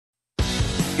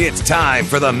It's time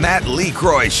for the Matt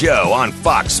Lecroy Show on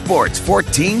Fox Sports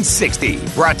 1460.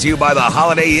 Brought to you by the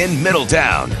Holiday Inn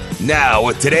Middletown. Now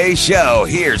with today's show,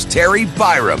 here's Terry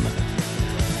Byrom.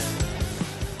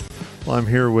 Well, I'm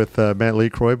here with Matt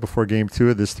Lecroy before Game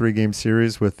 2 of this 3-game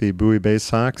series with the Bowie Bay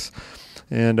Sox.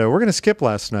 And we're going to skip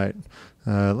last night.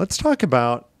 Let's talk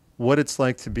about what it's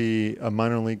like to be a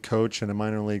minor league coach and a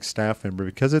minor league staff member,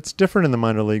 because it's different in the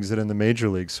minor leagues than in the major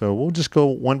leagues. So we'll just go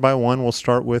one by one. We'll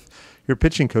start with your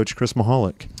pitching coach, Chris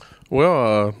Mahalik.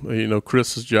 Well,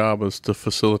 Chris's job is to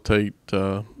facilitate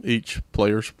each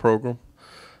player's program,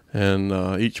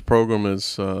 and each program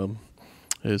is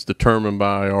determined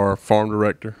by our farm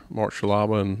director, Mark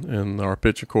Shalaba, and our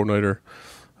pitching coordinator,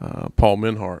 Paul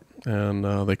Minhart,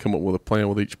 and they come up with a plan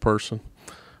with each person.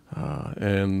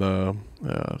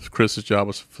 Chris's job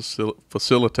is to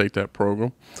facilitate that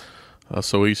program.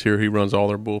 So he's here. He runs all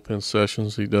their bullpen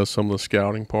sessions. He does some of the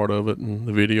scouting part of it and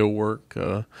the video work,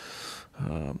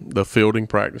 the fielding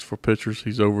practice for pitchers.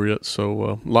 He's over it.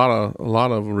 So a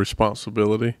lot of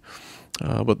responsibility.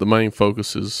 But the main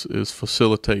focus is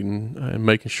facilitating and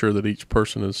making sure that each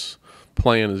person's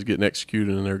plan is getting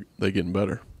executed and they're getting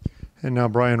better. And now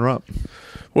Brian Rupp.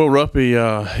 Well,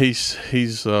 Ruppy,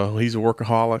 he's a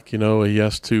workaholic. He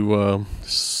has to,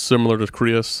 similar to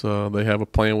Chris, they have a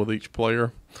plan with each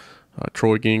player.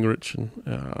 Troy Gingrich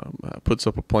puts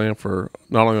up a plan for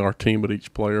not only our team but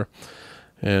each player,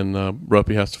 and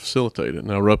Ruppy has to facilitate it.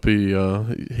 Now,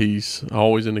 Ruppy, he's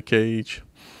always in the cage.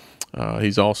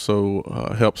 He's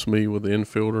also helps me with the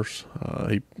infielders.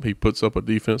 He puts up a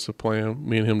defensive plan,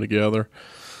 me and him together.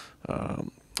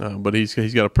 But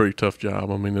he's got a pretty tough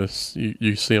job. I mean,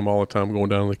 you see him all the time going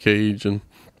down in the cage, and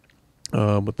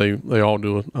but they all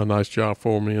do a nice job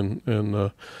for me.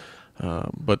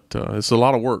 But it's a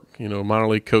lot of work. Minor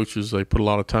league coaches, they put a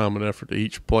lot of time and effort to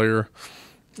each player,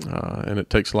 and it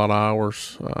takes a lot of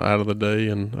hours out of the day.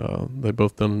 And they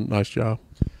both done a nice job.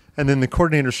 And then the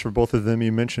coordinators for both of them,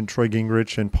 you mentioned Troy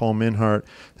Gingrich and Paul Minhart,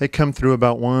 they come through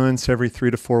about once every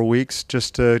 3 to 4 weeks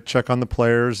just to check on the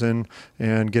players and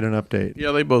get an update.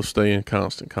 Yeah, they both stay in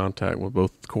constant contact with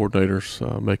both coordinators,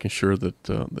 making sure that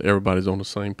everybody's on the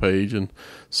same page and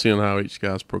seeing how each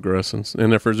guy's progressing.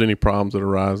 And if there's any problems that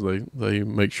arise, they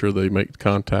make sure they make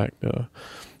contact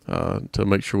to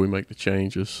make sure we make the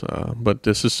changes. But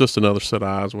this is just another set of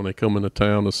eyes when they come into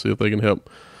town to see if they can help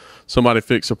somebody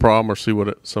fix a problem or see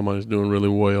what somebody's doing really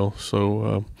well.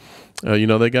 So,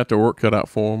 they got their work cut out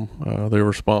for them. They're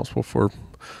responsible for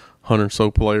 100 or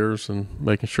so players and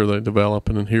making sure they develop.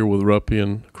 And then here with Ruppy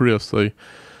and Chris, they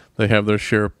have their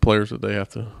share of players that they have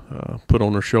to put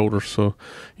on their shoulders. So,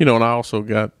 and I also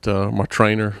got my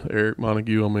trainer, Eric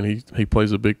Montague. I mean, he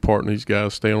plays a big part in these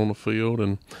guys staying on the field.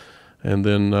 And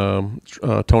then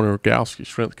Tony Rogowski,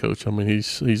 strength coach. I mean,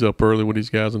 he's up early with these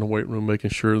guys in the weight room, making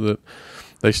sure that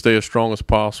they stay as strong as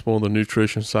possible. The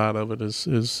nutrition side of it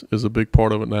is a big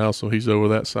part of it now, so he's over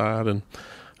that side, and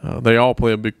they all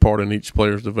play a big part in each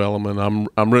player's development.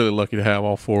 I'm really lucky to have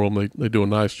all four of them. They do a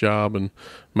nice job and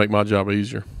make my job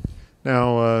easier.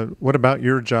 Now, what about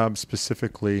your job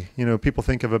specifically? People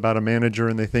think about a manager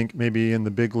and they think maybe in the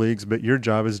big leagues, but your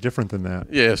job is different than that.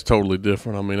 Yeah, it's totally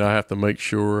different. I mean, I have to make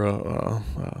sure,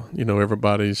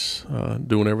 everybody's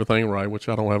doing everything right, which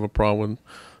I don't have a problem with.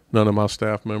 None of my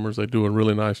staff members, they do a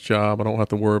really nice job. I don't have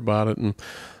to worry about it. And,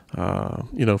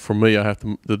 for me, I have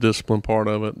the discipline part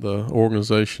of it, the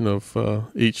organization of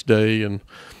each day and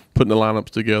putting the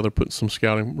lineups together, putting some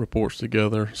scouting reports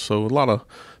together. So a lot of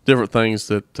different things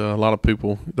that a lot of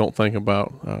people don't think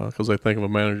about because they think of a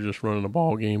manager just running a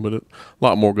ball game, but a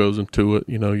lot more goes into it.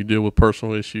 You deal with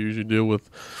personal issues. You deal with,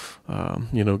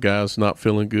 guys not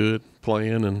feeling good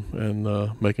playing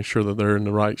and making sure that they're in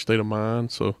the right state of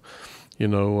mind. So,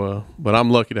 but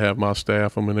I'm lucky to have my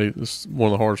staff. I mean, it's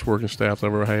one of the hardest working staffs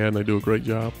I've ever had, and they do a great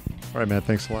job. All right, Matt,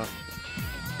 thanks a lot.